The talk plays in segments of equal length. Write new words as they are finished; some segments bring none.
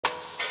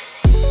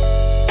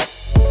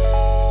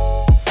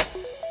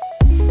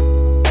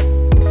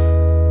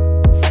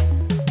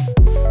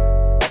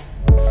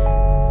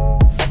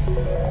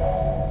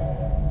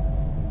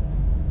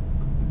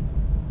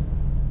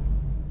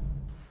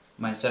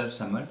myself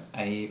Samar.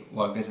 I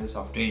work as a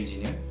software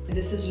engineer.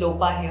 This is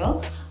Lopa here.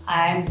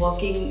 I am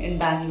working in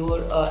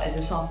Bangalore as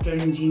a software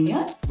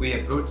engineer. We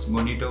approached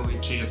Bonito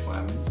with 3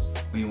 requirements.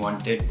 We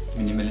wanted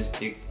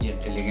minimalistic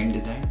yet elegant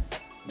design,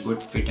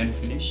 good fit and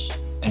finish,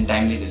 and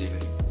timely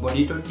delivery.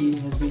 Bonito team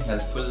has been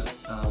helpful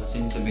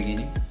since the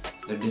beginning.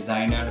 The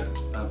designer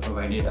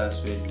provided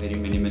us with very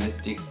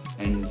minimalistic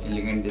and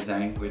elegant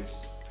design which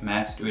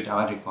matched with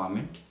our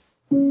requirement.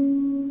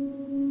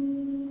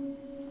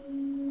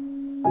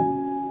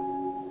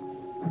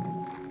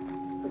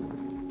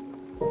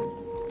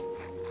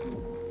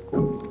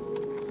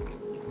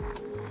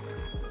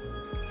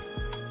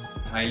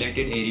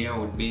 Highlighted area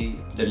would be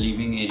the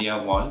living area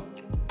wall.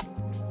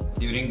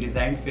 During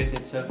design phase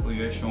itself, we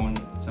were shown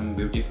some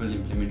beautiful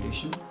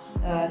implementation.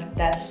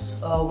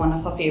 That's one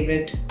of our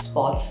favorite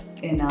spots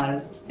in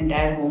our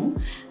entire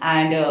home,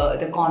 and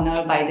the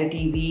corner by the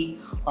TV,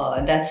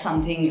 that's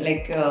something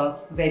like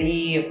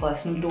very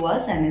personal to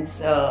us, and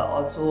it's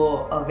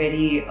also a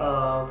very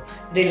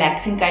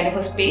relaxing kind of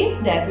a space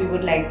that we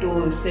would like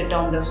to sit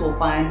on the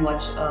sofa and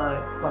watch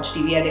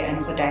TV at the end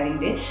of a tiring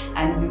day,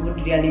 and we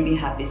would really be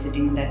happy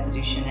sitting in that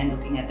position and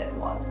looking at that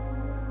wall.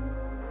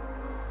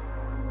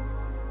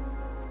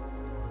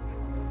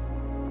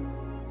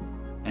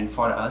 And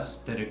for us,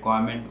 the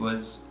requirement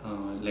was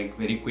like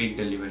very quick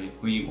delivery.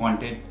 We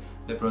wanted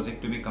the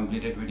project to be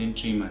completed within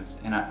 3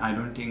 months, and I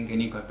don't think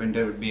any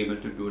carpenter would be able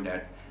to do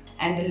that.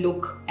 And the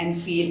look and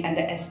feel and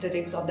the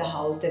aesthetics of the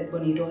house that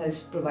Bonito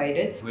has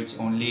provided, which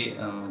only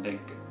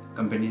like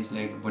companies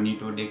like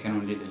Bonito, they can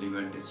only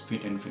deliver this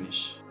fit and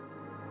finish.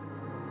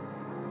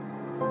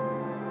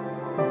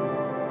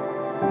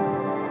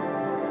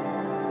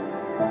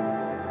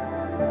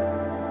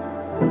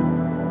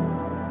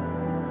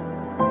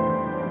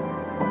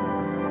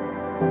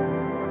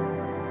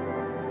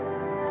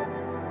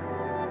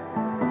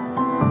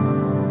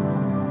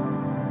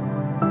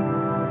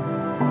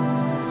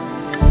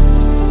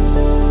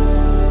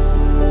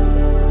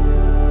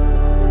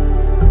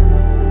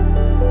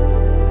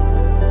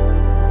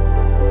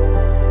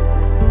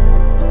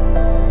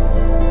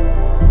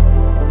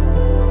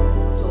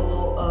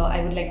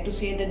 to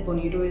say that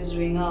Bonito is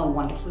doing a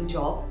wonderful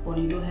job.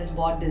 Bonito has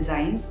brought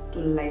designs to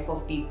the life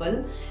of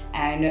people,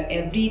 and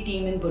every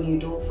team in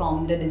Bonito,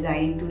 from the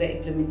design to the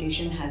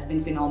implementation, has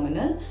been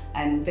phenomenal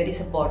and very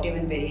supportive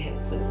and very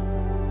helpful.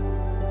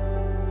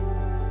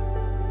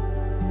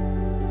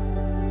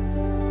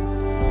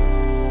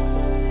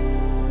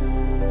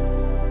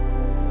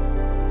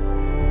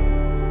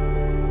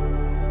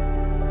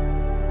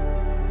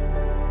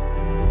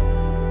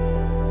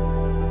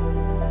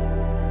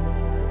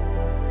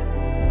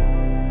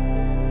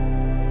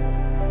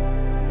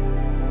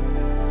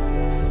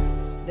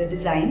 The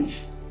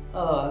designs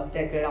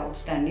that were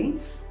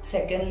outstanding,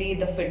 secondly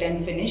the fit and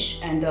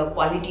finish and the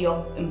quality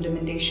of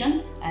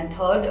implementation, and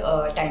third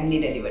timely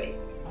delivery.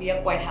 We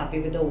are quite happy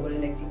with the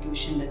overall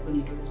execution that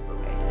Bonito has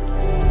provided.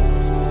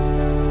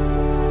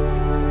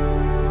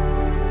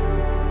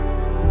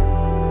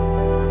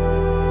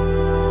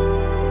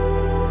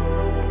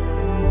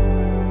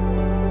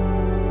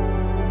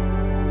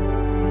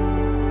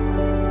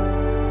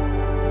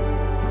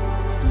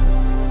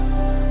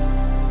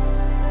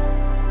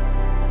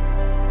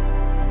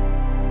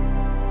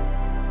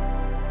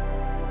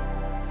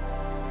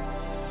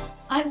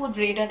 I would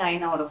rate a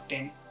 9 out of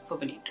 10 for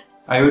Bonito.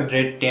 I would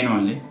rate 10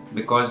 only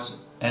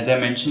because, as I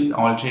mentioned,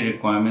 all 3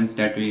 requirements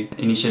that we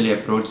initially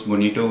approached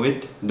Bonito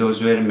with,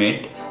 those were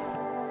met,